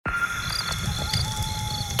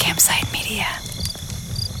Campside Media.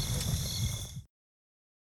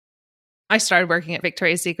 I started working at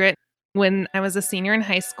Victoria's Secret when I was a senior in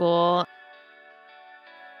high school.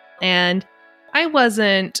 And I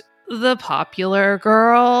wasn't the popular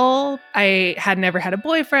girl. I had never had a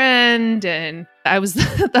boyfriend, and I was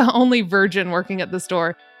the only virgin working at the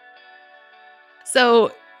store.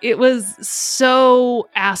 So it was so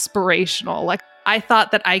aspirational. Like, I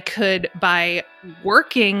thought that I could, by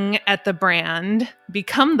working at the brand,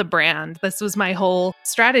 become the brand. This was my whole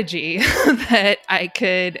strategy, that I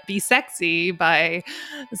could be sexy by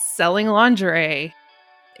selling lingerie.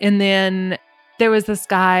 And then there was this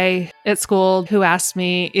guy at school who asked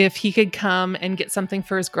me if he could come and get something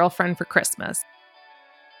for his girlfriend for Christmas.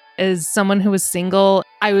 As someone who was single,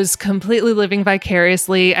 I was completely living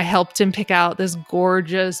vicariously. I helped him pick out this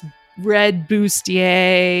gorgeous red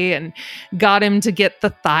bustier and got him to get the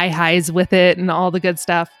thigh highs with it and all the good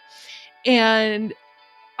stuff. And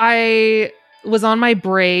I was on my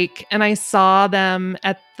break and I saw them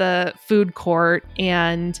at the food court,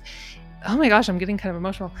 and oh my gosh, I'm getting kind of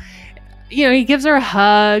emotional. You know, he gives her a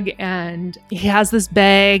hug and he has this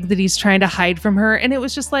bag that he's trying to hide from her. And it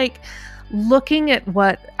was just like looking at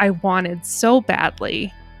what I wanted so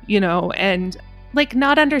badly, you know, and like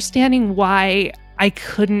not understanding why I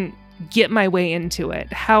couldn't get my way into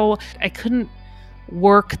it, how I couldn't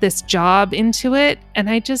work this job into it. And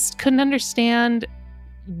I just couldn't understand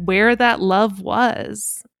where that love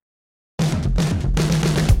was.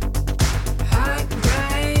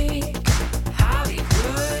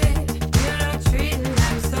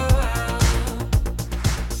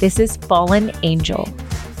 This is Fallen Angel.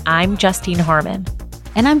 I'm Justine Harmon.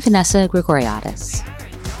 And I'm Vanessa Grigoriadis.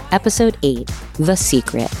 Episode 8, The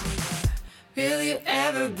Secret. Will you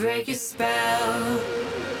ever break your spell?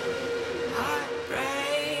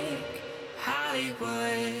 Heartbreak,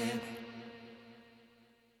 Hollywood.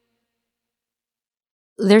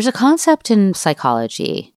 There's a concept in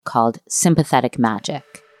psychology called sympathetic magic.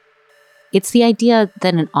 It's the idea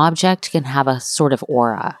that an object can have a sort of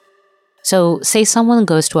aura. So, say someone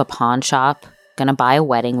goes to a pawn shop, gonna buy a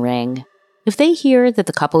wedding ring. If they hear that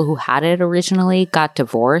the couple who had it originally got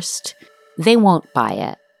divorced, they won't buy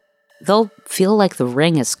it. They'll feel like the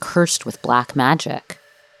ring is cursed with black magic.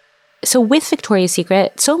 So with Victoria's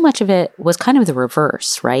Secret, so much of it was kind of the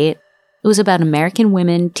reverse, right? It was about American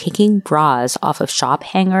women taking bras off of shop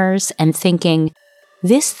hangers and thinking,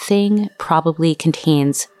 this thing probably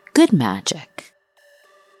contains good magic.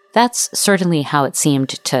 That's certainly how it seemed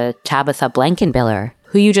to Tabitha Blankenbiller,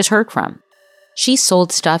 who you just heard from. She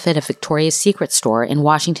sold stuff at a Victoria's Secret store in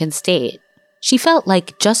Washington State. She felt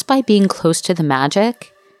like just by being close to the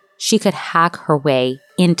magic, she could hack her way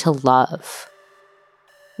into love.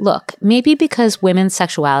 Look, maybe because women's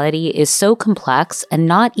sexuality is so complex and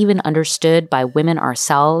not even understood by women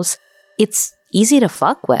ourselves, it's easy to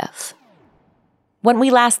fuck with. When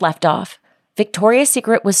we last left off, Victoria's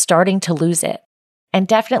Secret was starting to lose it, and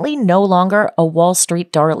definitely no longer a Wall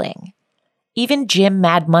Street darling. Even Jim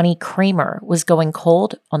Mad Money Cramer was going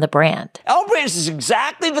cold on the brand. L Brands is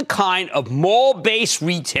exactly the kind of mall-based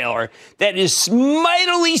retailer that is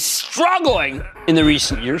mightily struggling in the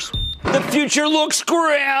recent years. The future looks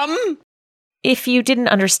grim. If you didn't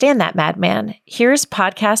understand that, madman, here's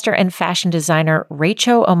podcaster and fashion designer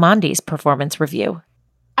Rachel Omondi's performance review.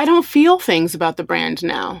 I don't feel things about the brand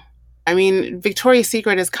now. I mean, Victoria's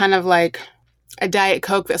Secret is kind of like a Diet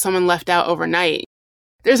Coke that someone left out overnight.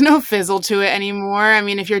 There's no fizzle to it anymore. I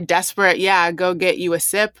mean, if you're desperate, yeah, go get you a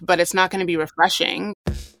sip, but it's not going to be refreshing.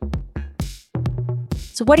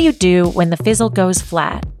 So what do you do when the fizzle goes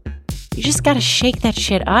flat? You just gotta shake that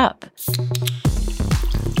shit up.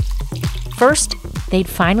 First, they'd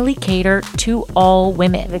finally cater to all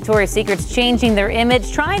women. Victoria's Secret's changing their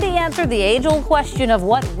image, trying to answer the age-old question of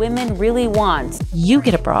what women really want. You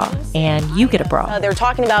get a bra, and you get a bra. They're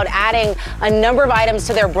talking about adding a number of items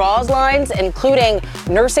to their bras lines, including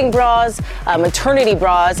nursing bras, maternity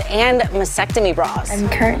bras, and mastectomy bras. I'm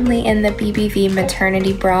currently in the BBV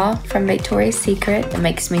maternity bra from Victoria's Secret. It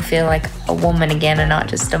makes me feel like a woman again and not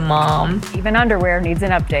just a mom. Even underwear needs an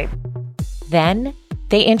update. Then,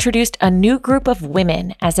 they introduced a new group of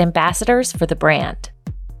women as ambassadors for the brand.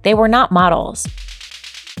 They were not models.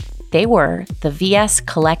 They were the VS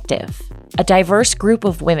Collective, a diverse group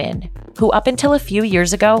of women who, up until a few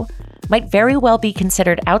years ago, might very well be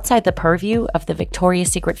considered outside the purview of the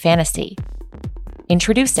Victoria's Secret fantasy.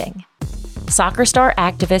 Introducing soccer star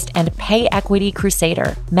activist and pay equity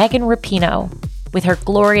crusader Megan Rapinoe, with her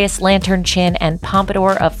glorious lantern chin and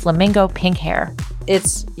pompadour of flamingo pink hair.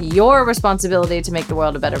 It's your responsibility to make the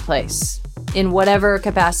world a better place in whatever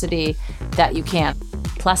capacity that you can.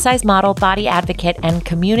 plus-size model, body advocate, and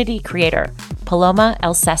community creator, Paloma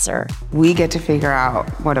Elsesser. We get to figure out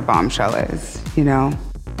what a bombshell is, you know?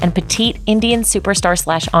 And petite Indian superstar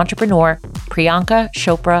 / entrepreneur, Priyanka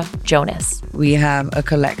Chopra Jonas. We have a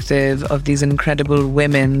collective of these incredible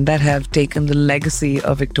women that have taken the legacy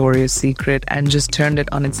of Victoria's Secret and just turned it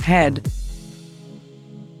on its head.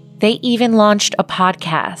 They even launched a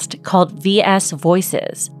podcast called VS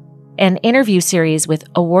Voices, an interview series with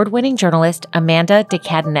award-winning journalist Amanda de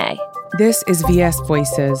Cadenet. This is VS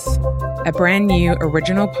Voices, a brand new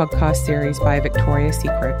original podcast series by Victoria's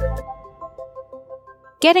Secret.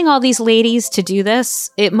 Getting all these ladies to do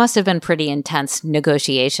this, it must have been pretty intense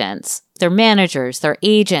negotiations. Their managers, their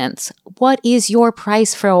agents. What is your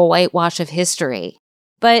price for a whitewash of history?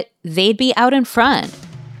 But they'd be out in front.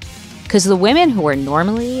 Because the women who were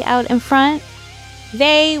normally out in front,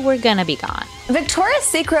 they were gonna be gone. Victoria's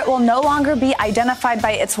Secret will no longer be identified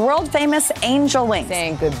by its world-famous angel wings.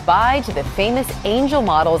 Saying goodbye to the famous angel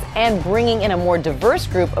models and bringing in a more diverse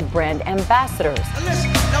group of brand ambassadors.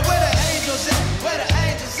 Listen, now where the angels at? Where the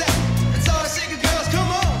angels at? It's all the single girls, come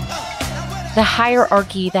on. The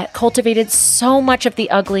hierarchy that cultivated so much of the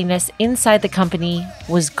ugliness inside the company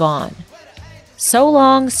was gone. So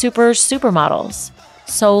long, supermodels.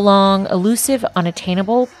 So long, elusive,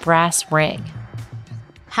 unattainable brass ring.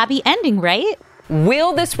 Happy ending, right?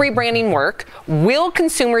 Will this rebranding work? Will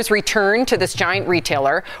consumers return to this giant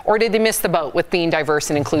retailer, or did they miss the boat with being diverse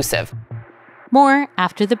and inclusive? More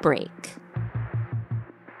after the break.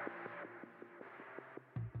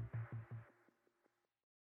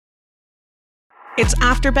 It's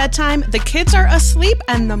after bedtime, the kids are asleep,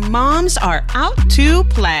 and the moms are out to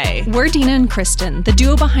play. We're Dina and Kristen, the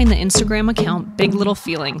duo behind the Instagram account Big Little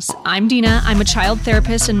Feelings. I'm Dina. I'm a child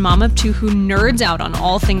therapist and mom of two who nerds out on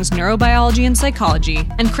all things neurobiology and psychology.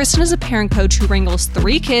 And Kristen is a parent coach who wrangles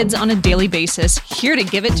 3 kids on a daily basis, here to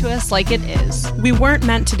give it to us like it is. We weren't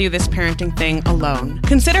meant to do this parenting thing alone.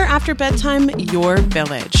 Consider After Bedtime your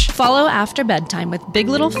village. Follow After Bedtime with Big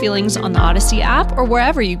Little Feelings on the Odyssey app or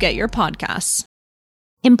wherever you get your podcasts.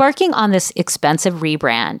 Embarking on this expensive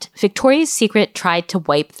rebrand, Victoria's Secret tried to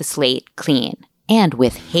wipe the slate clean, and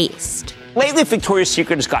with haste. Lately, Victoria's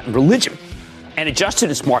Secret has gotten religion and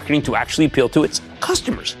adjusted its marketing to actually appeal to its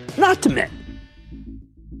customers, not to men.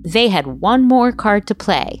 They had one more card to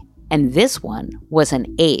play, and this one was an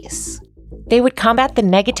ace. They would combat the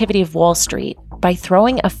negativity of Wall Street by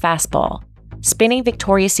throwing a fastball, spinning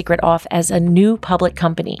Victoria's Secret off as a new public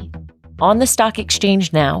company. On the stock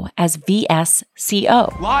exchange now as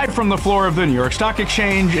VSCO. Live from the floor of the New York Stock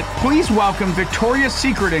Exchange, please welcome Victoria's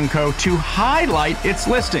Secret & Co. to highlight its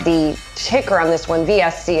listing. The ticker on this one,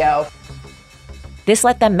 VSCO. This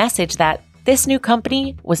let them message that this new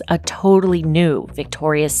company was a totally new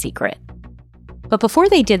Victoria's Secret. But before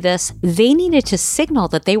they did this, they needed to signal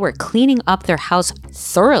that they were cleaning up their house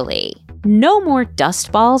thoroughly. No more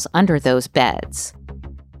dust balls under those beds.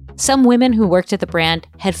 Some women who worked at the brand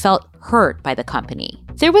had felt hurt by the company.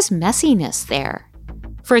 There was messiness there.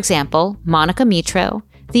 For example, Monica Mitro,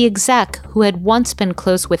 the exec who had once been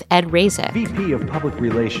close with Ed Razek. VP of Public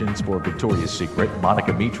Relations for Victoria's Secret,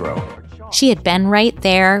 Monica Mitro. She had been right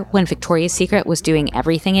there when Victoria's Secret was doing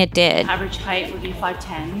everything it did. Average height would be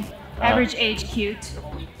 5'10". Average age, cute.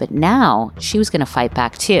 But now she was going to fight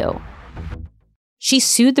back too. She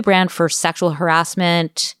sued the brand for sexual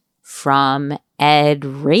harassment from Ed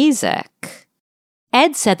Razek.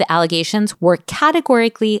 Ed said the allegations were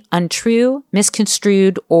categorically untrue,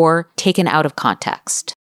 misconstrued, or taken out of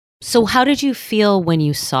context. So how did you feel when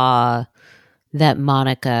you saw that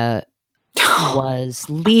Monica was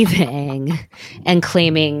leaving and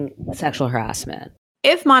claiming sexual harassment?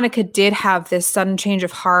 If Monica did have this sudden change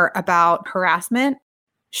of heart about harassment,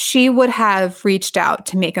 she would have reached out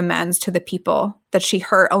to make amends to the people that she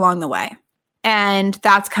hurt along the way. And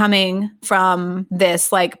that's coming from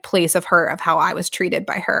this place of hurt of how I was treated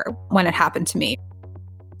by her when it happened to me.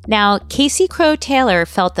 Now, Casey Crowe Taylor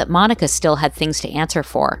felt that Monica still had things to answer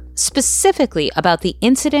for, specifically about the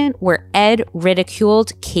incident where Ed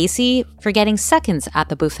ridiculed Casey for getting seconds at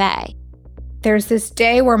the buffet. There's this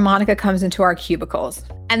day where Monica comes into our cubicles.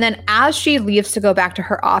 And then as she leaves to go back to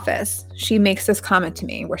her office, she makes this comment to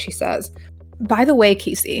me where she says, "By the way,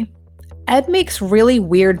 Casey, Ed makes really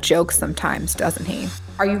weird jokes sometimes, doesn't he?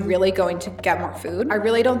 Are you really going to get more food? I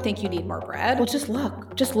really don't think you need more bread. Well, just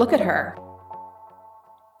look at her."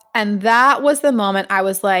 And that was the moment I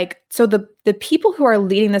was like, so the people who are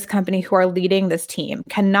leading this company, who are leading this team,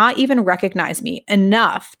 cannot even recognize me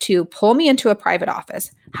enough to pull me into a private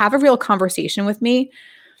office, have a real conversation with me,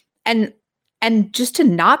 and just to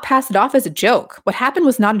not pass it off as a joke. What happened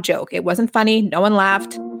was not a joke. It wasn't funny. No one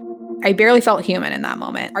laughed. I barely felt human in that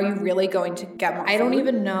moment. Are you really going to get more? I don't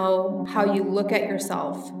even know how you look at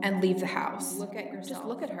yourself and leave the house. Just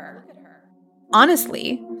look at her.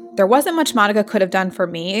 Honestly, there wasn't much Monica could have done for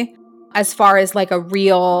me as far as like a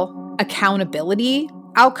real accountability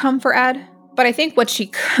outcome for Ed. But I think what she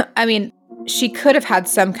could have had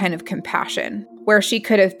some kind of compassion where she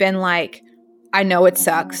could have been like, I know it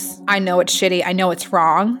sucks. I know it's shitty. I know it's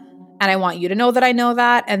wrong. And I want you to know that I know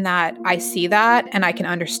that and that I see that and I can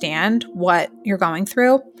understand what you're going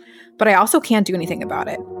through. But I also can't do anything about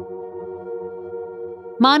it.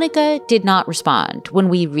 Monica did not respond when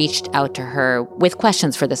we reached out to her with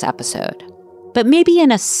questions for this episode. But maybe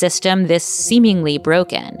in a system this seemingly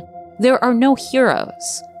broken, there are no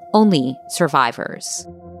heroes, only survivors.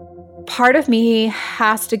 Part of me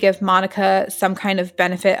has to give Monica some kind of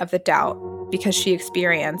benefit of the doubt because she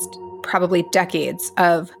experienced probably decades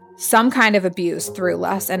of some kind of abuse through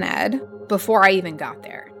Les and Ed before I even got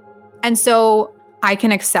there. And so I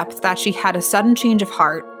can accept that she had a sudden change of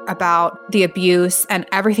heart about the abuse and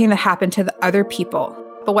everything that happened to the other people.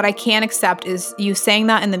 But what I can't accept is you saying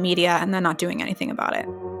that in the media and then not doing anything about it.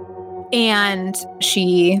 And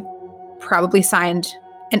she probably signed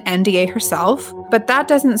an NDA herself, but that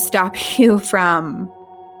doesn't stop you from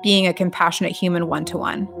being a compassionate human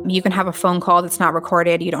one-to-one. You can have a phone call that's not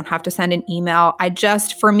recorded. You don't have to send an email.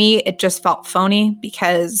 For me, it just felt phony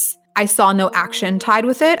because I saw no action tied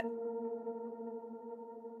with it.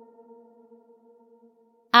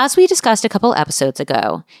 As we discussed a couple episodes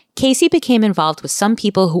ago, Casey became involved with some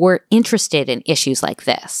people who were interested in issues like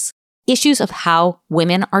this. Issues of how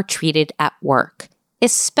women are treated at work,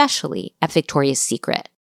 especially at Victoria's Secret.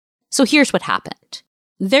 So here's what happened.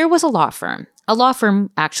 There was a law firm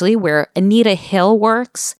actually where Anita Hill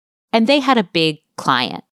works, and they had a big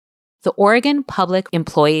client, the Oregon Public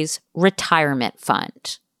Employees Retirement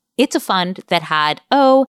Fund. It's a fund that had,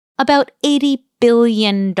 about $80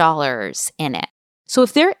 billion in it. So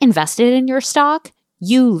if they're invested in your stock,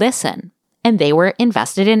 you listen. And they were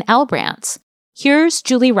invested in L Brands. Here's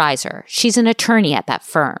Julie Reiser. She's an attorney at that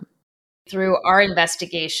firm. Through our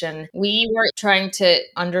investigation, we were trying to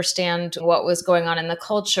understand what was going on in the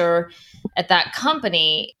culture at that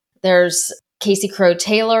company. There's Casey Crowe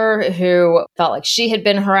Taylor, who felt like she had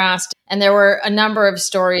been harassed. And there were a number of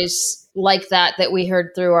stories like that we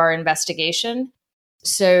heard through our investigation.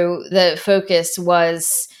 So the focus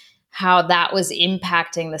was how that was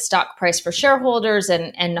impacting the stock price for shareholders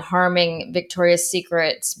and harming Victoria's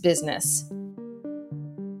Secret's business.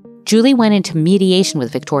 Julie went into mediation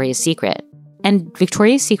with Victoria's Secret, and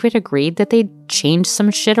Victoria's Secret agreed that they'd change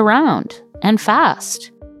some shit around, and fast.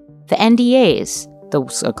 The NDAs,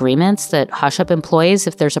 those agreements that hush up employees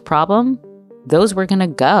if there's a problem, those were going to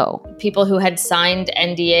go. People who had signed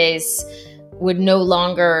NDAs would no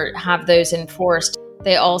longer have those enforced.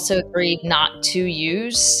 They also agreed not to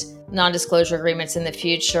use non-disclosure agreements in the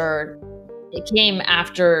future. It came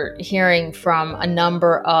after hearing from a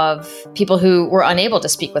number of people who were unable to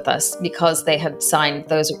speak with us because they had signed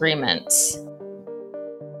those agreements.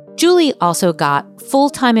 Julie also got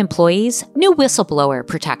full-time employees new whistleblower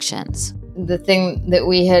protections. The thing that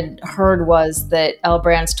we had heard was that L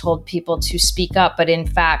Brands told people to speak up, but in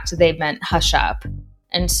fact, they meant hush up.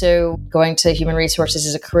 And so going to human resources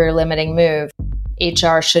is a career-limiting move.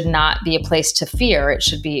 HR should not be a place to fear. It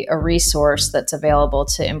should be a resource that's available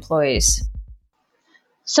to employees.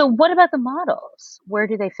 So what about the models? Where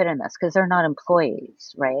do they fit in this? Because they're not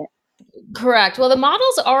employees, right? Correct. Well, the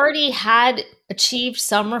models already had achieved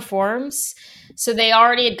some reforms. So they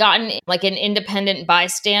already had gotten like an independent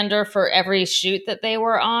bystander for every shoot that they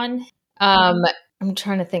were on. I'm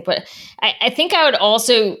trying to think, but I think I would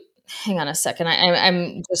also... Hang on a second.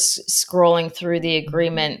 I'm just scrolling through the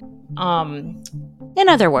agreement. In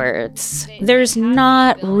other words, there's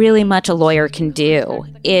not really much a lawyer can do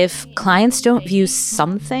if clients don't view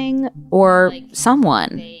something or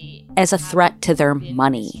someone as a threat to their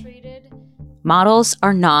money. Models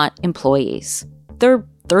are not employees. They're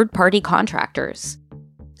third-party contractors.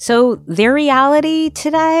 So their reality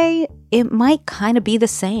today, it might kind of be the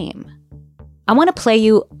same. I want to play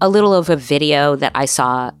you a little of a video that I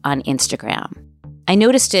saw on Instagram. I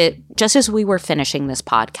noticed it just as we were finishing this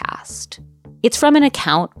podcast. It's from an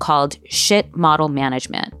account called Shit Model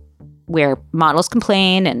Management, where models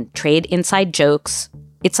complain and trade inside jokes.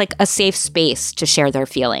 It's like a safe space to share their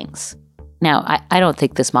feelings. Now, I don't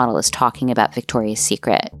think this model is talking about Victoria's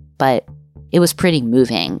Secret, but it was pretty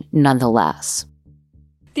moving nonetheless.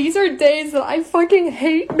 These are days that I fucking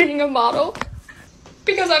hate being a model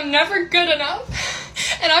because I'm never good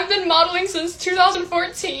enough. And I've been modeling since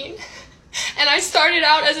 2014. And I started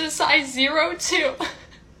out as a size 0 too.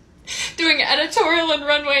 doing editorial and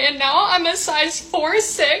runway, and now I'm a size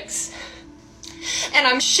 4'6", and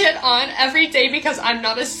I'm shit on every day because I'm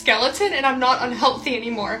not a skeleton and I'm not unhealthy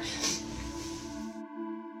anymore.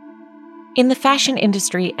 In the fashion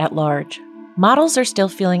industry at large, models are still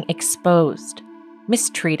feeling exposed,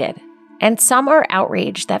 mistreated, and some are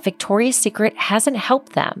outraged that Victoria's Secret hasn't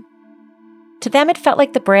helped them. To them, it felt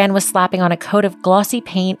like the brand was slapping on a coat of glossy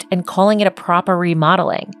paint and calling it a proper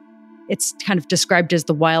remodeling. It's kind of described as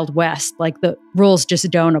the Wild West, like the rules just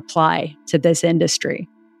don't apply to this industry.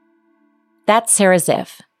 That's Sarah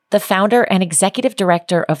Ziff, the founder and executive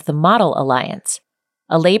director of the Model Alliance,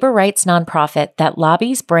 a labor rights nonprofit that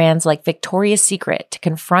lobbies brands like Victoria's Secret to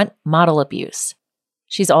confront model abuse.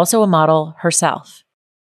 She's also a model herself.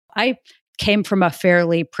 I came from a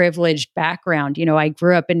fairly privileged background. You know, I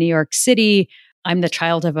grew up in New York City. I'm the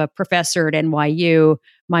child of a professor at NYU.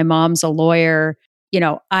 My mom's a lawyer. You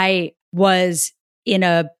know, I was in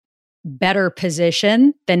a better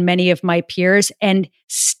position than many of my peers. And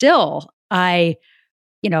still, I,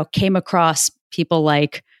 came across people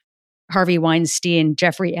like Harvey Weinstein,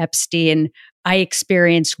 Jeffrey Epstein. I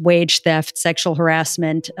experienced wage theft, sexual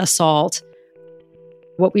harassment, assault.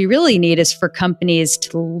 What we really need is for companies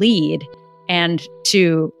to lead and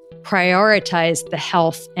to prioritize the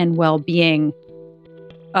health and well-being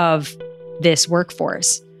of this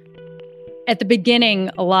workforce. At the beginning,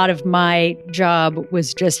 a lot of my job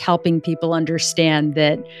was just helping people understand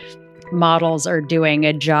that models are doing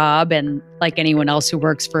a job, and like anyone else who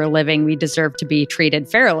works for a living, we deserve to be treated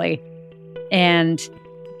fairly. And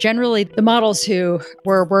generally, the models who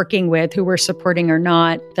we're working with, who we're supporting, are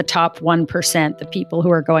not the top 1%, the people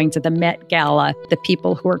who are going to the Met Gala, the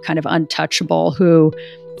people who are kind of untouchable, who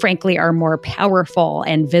frankly are more powerful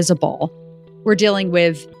and visible. We're dealing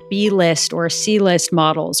with B-list or C-list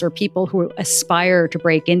models, or people who aspire to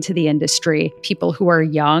break into the industry, people who are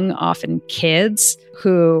young, often kids,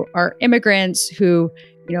 who are immigrants, who,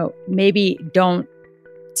 maybe don't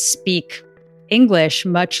speak English,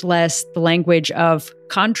 much less the language of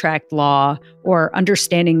contract law or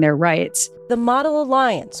understanding their rights. The Model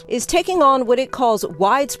Alliance is taking on what it calls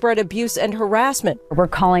widespread abuse and harassment. We're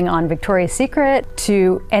calling on Victoria's Secret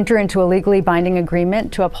to enter into a legally binding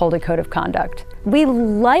agreement to uphold a code of conduct. We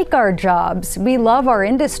like our jobs. We love our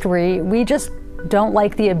industry. We just don't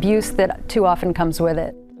like the abuse that too often comes with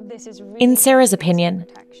it. In Sarah's opinion,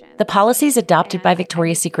 the policies adopted by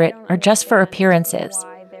Victoria's Secret are just for appearances,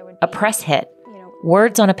 a press hit,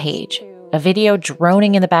 words on a page, a video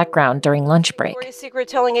droning in the background during lunch break. Victoria's Secret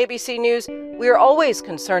telling ABC News, we are always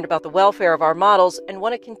concerned about the welfare of our models and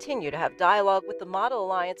want to continue to have dialogue with the Model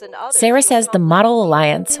Alliance and others. Sarah says the Model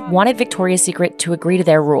Alliance wanted Victoria's Secret to agree to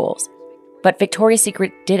their rules, but Victoria's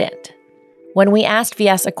Secret didn't. When we asked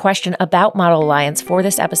VS a question about Model Alliance for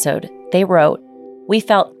this episode, they wrote, "We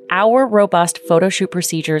felt our robust photo shoot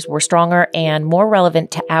procedures were stronger and more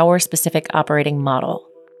relevant to our specific operating model."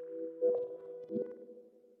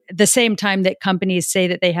 At the same time that companies say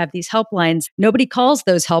that they have these helplines, nobody calls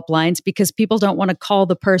those helplines because people don't want to call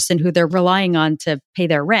the person who they're relying on to pay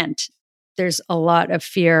their rent. There's a lot of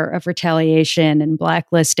fear of retaliation and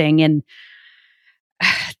blacklisting, and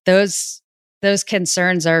those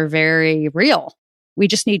concerns are very real. We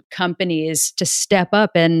just need companies to step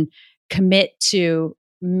up and commit to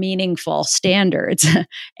meaningful standards.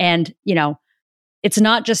 And, it's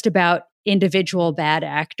not just about individual bad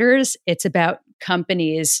actors. It's about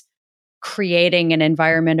companies creating an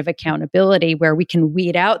environment of accountability where we can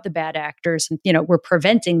weed out the bad actors and, we're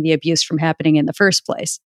preventing the abuse from happening in the first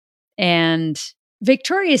place. And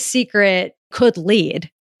Victoria's Secret could lead.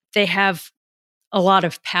 They have a lot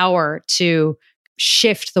of power to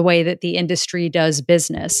shift the way that the industry does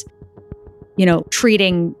business.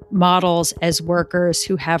 Treating models as workers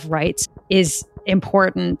who have rights is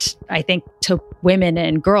important, I think, to women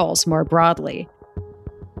and girls more broadly.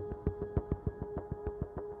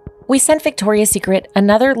 We sent Victoria's Secret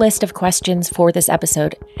another list of questions for this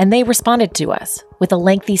episode, and they responded to us with a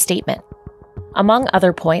lengthy statement. Among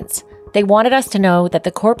other points, they wanted us to know that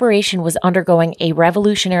the corporation was undergoing a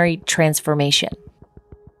revolutionary transformation.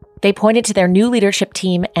 They pointed to their new leadership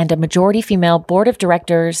team and a majority female board of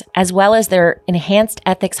directors, as well as their enhanced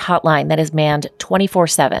ethics hotline that is manned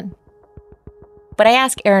 24/7. But I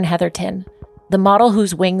asked Erin Heatherton, the model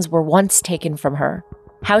whose wings were once taken from her,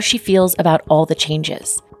 how she feels about all the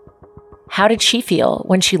changes. How did she feel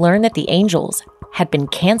when she learned that the Angels had been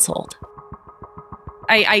canceled?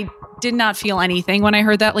 I did not feel anything when I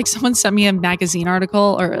heard that. Like, someone sent me a magazine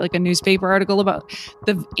article or like a newspaper article about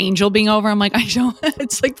the Angel being over. I'm like, I don't,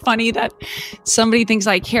 it's like funny that somebody thinks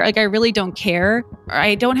I care. Like, I really don't care.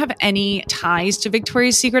 I don't have any ties to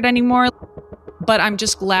Victoria's Secret anymore. But I'm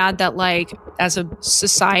just glad that like as a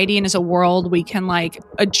society and as a world, we can like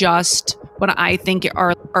adjust what I think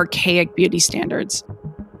are archaic beauty standards.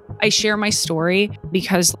 I share my story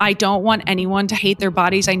because I don't want anyone to hate their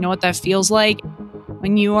bodies. I know what that feels like.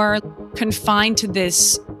 When you are confined to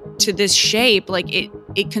this shape, like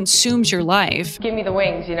it consumes your life. Give me the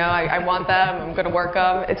wings, you know, I want them, I'm gonna work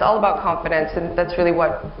them. It's all about confidence, and that's really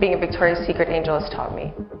what being a Victoria's Secret angel has taught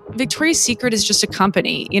me. Victoria's Secret is just a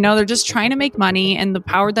company, you know, they're just trying to make money, and the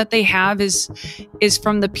power that they have is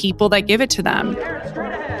from the people that give it to them.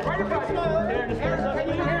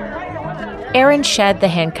 Erin shed the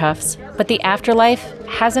handcuffs, but the afterlife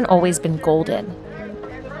hasn't always been golden.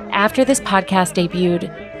 After this podcast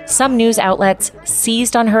debuted, some news outlets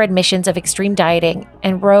seized on her admissions of extreme dieting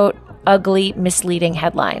and wrote ugly, misleading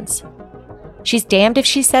headlines. She's damned if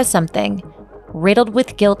she says something, riddled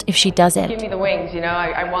with guilt if she doesn't. Give me the wings, you know,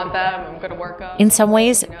 I want them, I'm gonna work them. In some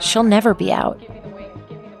ways, she'll never be out.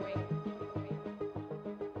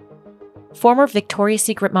 Former Victoria's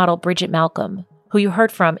Secret model Bridget Malcolm, who you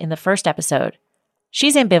heard from in the first episode,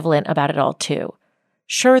 she's ambivalent about it all too.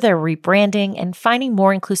 Sure, they're rebranding and finding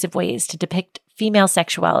more inclusive ways to depict female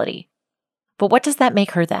sexuality. But what does that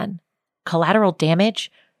make her then? Collateral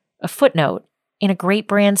damage? A footnote in a great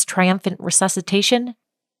brand's triumphant resuscitation?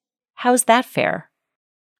 How's that fair?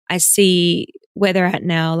 I see where they're at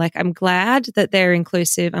now. Like, I'm glad that they're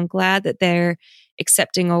inclusive. I'm glad that they're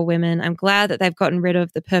accepting all women. I'm glad that they've gotten rid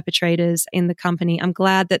of the perpetrators in the company. I'm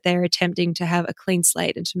glad that they're attempting to have a clean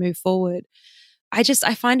slate and to move forward. I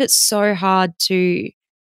find it so hard to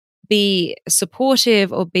be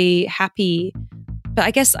supportive or be happy. But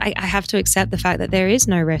I guess I have to accept the fact that there is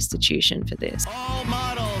no restitution for this. All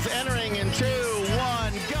models entering in 2,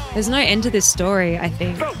 1, go. There's no end to this story, I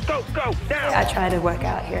think. Go, go, go, down. I try to work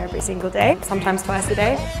out here every single day, sometimes twice a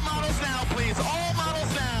day.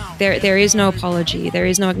 There is no apology. There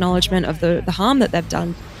is no acknowledgement of the harm that they've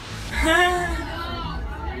done.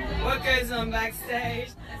 What goes on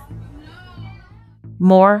backstage?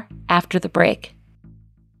 More after the break.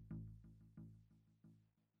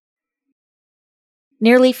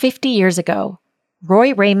 Nearly 50 years ago,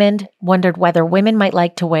 Roy Raymond wondered whether women might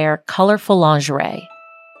like to wear colorful lingerie.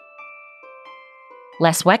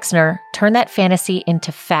 Les Wexner turned that fantasy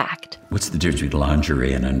into fact. What's the difference between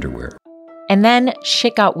lingerie and underwear? And then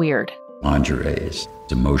shit got weird. Lingerie is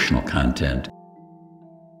emotional content.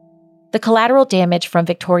 The collateral damage from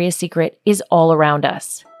Victoria's Secret is all around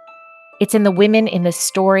us. It's in the women in this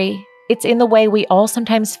story. It's in the way we all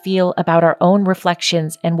sometimes feel about our own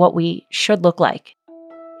reflections and what we should look like.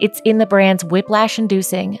 It's in the brand's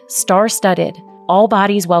whiplash-inducing, star-studded, all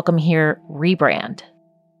bodies welcome here rebrand.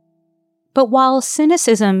 But while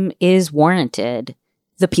cynicism is warranted,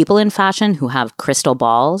 the people in fashion who have crystal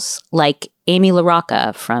balls, like Amy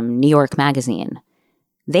LaRocca from New York Magazine,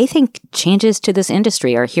 they think changes to this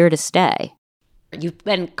industry are here to stay. You've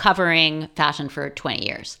been covering fashion for 20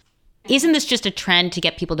 years. Isn't this just a trend to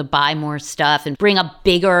get people to buy more stuff and bring a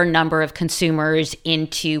bigger number of consumers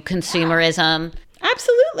into consumerism?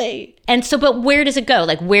 Absolutely. And so, but where does it go?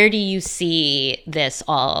 Like, where do you see this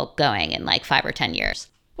all going in like 5 or 10 years?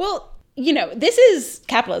 Well, you know, this is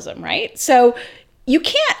capitalism, right? So you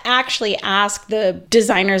can't actually ask the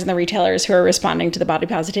designers and the retailers who are responding to the body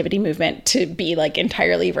positivity movement to be like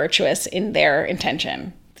entirely virtuous in their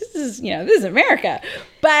intention. This is America.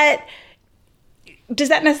 But does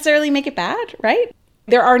that necessarily make it bad, right?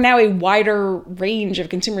 There are now a wider range of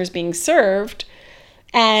consumers being served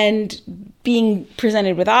and being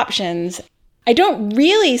presented with options. I don't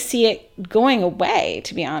really see it going away,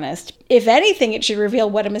 to be honest. If anything, it should reveal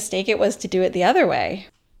what a mistake it was to do it the other way.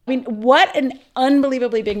 I mean, what an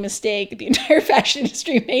unbelievably big mistake the entire fashion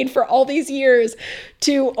industry made for all these years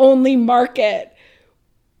to only market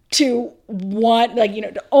to one,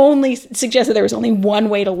 to only suggest that there was only one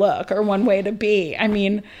way to look or one way to be. I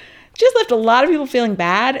mean, just left a lot of people feeling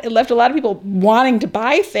bad. It left a lot of people wanting to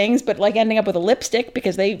buy things, but like ending up with a lipstick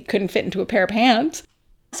because they couldn't fit into a pair of pants.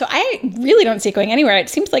 So I really don't see it going anywhere. It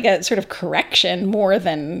seems like a sort of correction more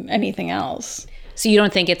than anything else. So you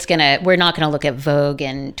don't think we're not going to look at Vogue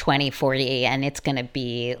in 2040 and it's going to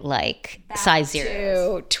be like size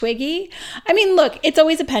 0? Twiggy. I mean, look, it's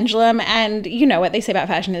always a pendulum, and you know what they say about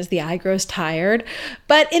fashion is the eye grows tired.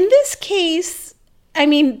 But in this case, I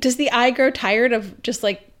mean, does the eye grow tired of just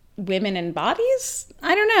like women and bodies?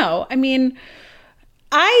 I don't know. I mean,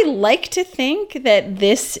 I like to think that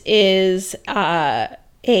this is a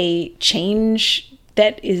change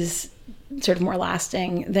that is sort of more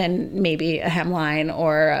lasting than maybe a hemline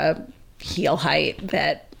or a heel height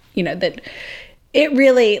that It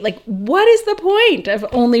really, like, what is the point of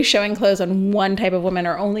only showing clothes on one type of woman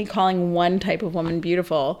or only calling one type of woman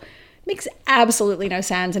beautiful? Makes absolutely no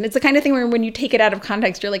sense. And it's the kind of thing where when you take it out of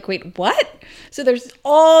context, you're like, wait, what? So there's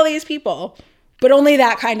all these people, but only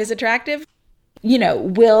that kind is attractive. You know,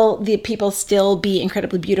 will the people still be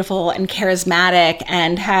incredibly beautiful and charismatic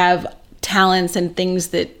and have talents and things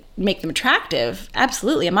that make them attractive?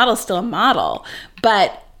 Absolutely. A model is still a model.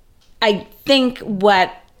 But I think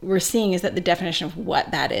what we're seeing is that the definition of what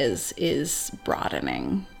that is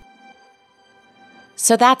broadening.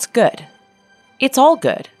 So that's good. It's all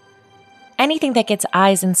good. Anything that gets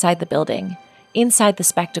eyes inside the building, inside the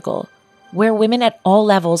spectacle, where women at all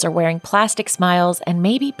levels are wearing plastic smiles and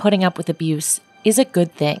maybe putting up with abuse is a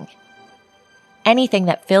good thing. Anything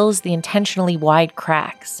that fills the intentionally wide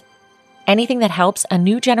cracks. Anything that helps a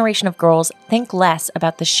new generation of girls think less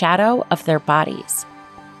about the shadow of their bodies.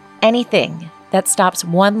 Anything that stops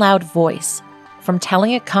one loud voice from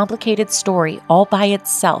telling a complicated story all by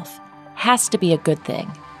itself has to be a good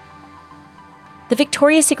thing. The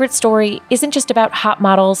Victoria's Secret story isn't just about hot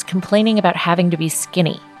models complaining about having to be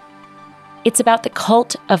skinny. It's about the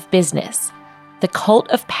cult of business, the cult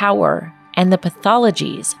of power, and the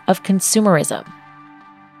pathologies of consumerism.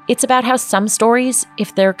 It's about how some stories,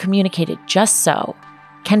 if they're communicated just so,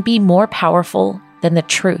 can be more powerful than the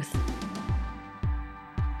truth.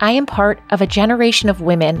 I am part of a generation of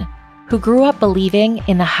women who grew up believing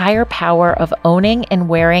in the higher power of owning and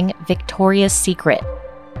wearing Victoria's Secret.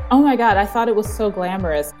 Oh my God, I thought it was so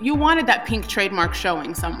glamorous. You wanted that pink trademark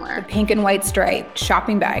showing somewhere. The pink and white striped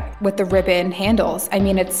shopping bag with the ribbon handles. I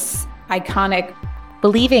mean, it's iconic.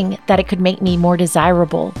 Believing that it could make me more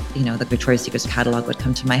desirable. You know, the Victoria's Secret catalog would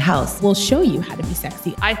come to my house. We'll show you how to be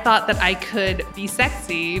sexy. I thought that I could be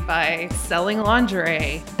sexy by selling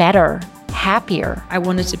lingerie. Better, happier. I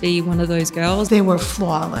wanted to be one of those girls. They were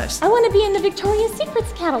flawless. I want to be in the Victoria's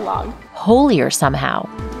Secret's catalog. Holier somehow.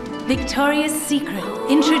 Victoria's Secret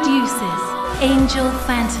introduces Angel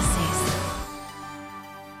Fantasies.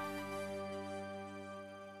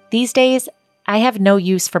 These days, I have no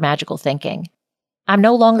use for magical thinking. I'm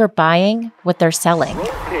no longer buying what they're selling.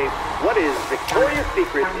 Okay, what is Victoria's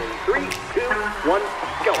Secret in 3, 2, 1,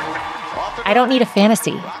 go. I don't need a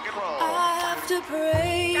fantasy.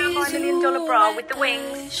 $1 million bra with the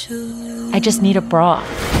wings. I just need a bra.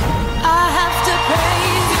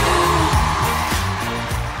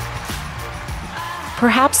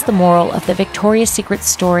 Perhaps the moral of the Victoria's Secret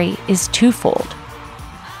story is twofold.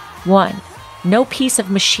 1, no piece of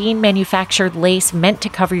machine-manufactured lace meant to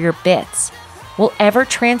cover your bits will ever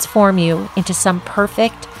transform you into some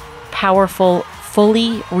perfect, powerful,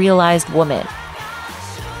 fully realized woman.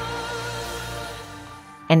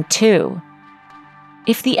 And 2,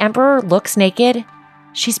 if the emperor looks naked,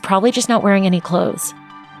 she's probably just not wearing any clothes.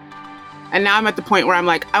 And now I'm at the point where I'm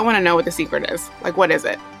like, I want to know what the secret is. Like, what is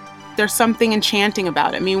it? There's something enchanting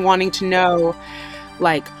about it. Me wanting to know,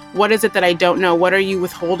 like, what is it that I don't know? What are you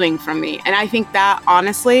withholding from me? And I think that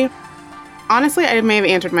honestly, I may have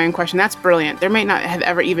answered my own question. That's brilliant. There may not have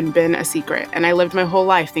ever even been a secret. And I lived my whole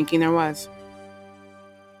life thinking there was.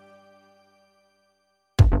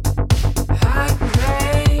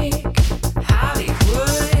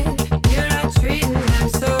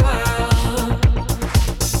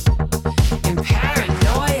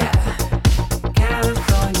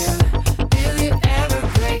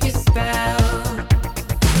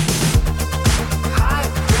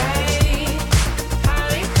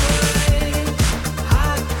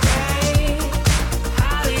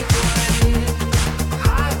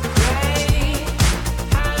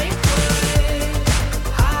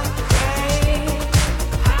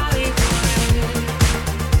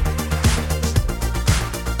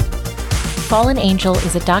 Fallen Angel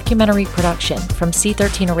is a documentary production from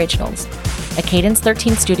C13 Originals, a Cadence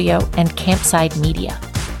 13 studio, and Campside Media.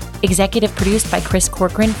 Executive produced by Chris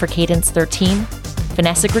Corcoran for Cadence 13,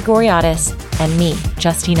 Vanessa Grigoriadis, and me,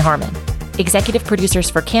 Justine Harmon. Executive producers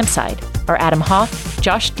for Campside are Adam Hoff,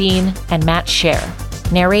 Josh Dean, and Matt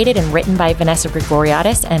Scher. Narrated and written by Vanessa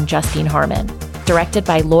Grigoriadis and Justine Harmon. Directed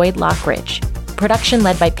by Lloyd Lockridge. Production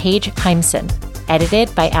led by Paige Heimson.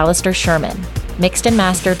 Edited by Alistair Sherman. Mixed and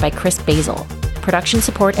mastered by Chris Basil. Production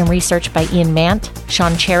support and research by Ian Mant,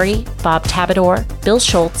 Sean Cherry, Bob Tabador, Bill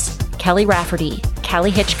Schultz, Kelly Rafferty, Callie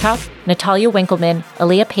Hitchcock, Natalia Winkleman,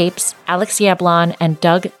 Aaliyah Papes, Alex Yablon, and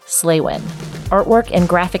Doug Slaywin. Artwork and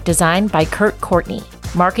graphic design by Kurt Courtney.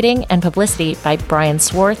 Marketing and publicity by Brian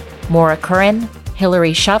Swarth, Maura Curran,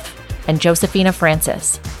 Hilary Schuff, and Josephina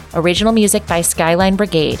Francis. Original music by Skyline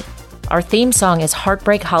Brigade. Our theme song is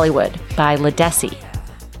Heartbreak Hollywood by Ledesi.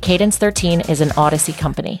 Cadence 13 is an Odyssey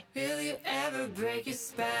company. Will you ever break your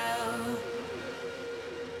spell?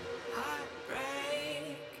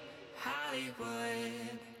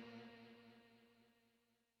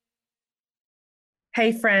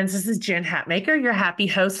 Hey friends, this is Jen Hatmaker, your happy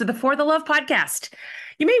host of the For the Love podcast.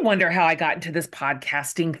 You may wonder how I got into this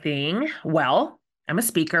podcasting thing. Well, I'm a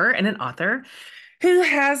speaker and an author who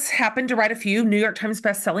has happened to write a few New York Times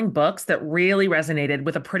bestselling books that really resonated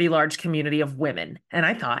with a pretty large community of women. And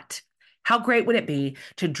I thought, how great would it be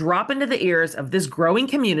to drop into the ears of this growing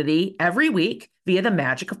community every week via the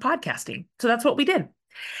magic of podcasting? So that's what we did.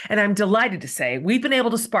 And I'm delighted to say we've been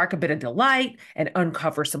able to spark a bit of delight and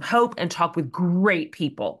uncover some hope and talk with great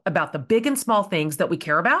people about the big and small things that we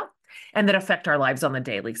care about and that affect our lives on the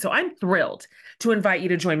daily. So I'm thrilled to invite you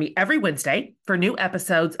to join me every Wednesday for new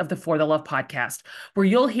episodes of the For the Love podcast, where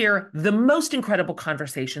you'll hear the most incredible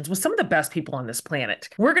conversations with some of the best people on this planet.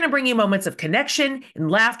 We're going to bring you moments of connection and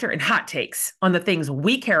laughter and hot takes on the things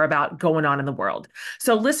we care about going on in the world.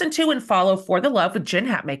 So listen to and follow For the Love with Jen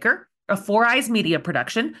Hatmaker, a Four Eyes Media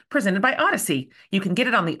production presented by Odyssey. You can get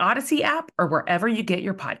it on the Odyssey app or wherever you get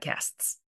your podcasts.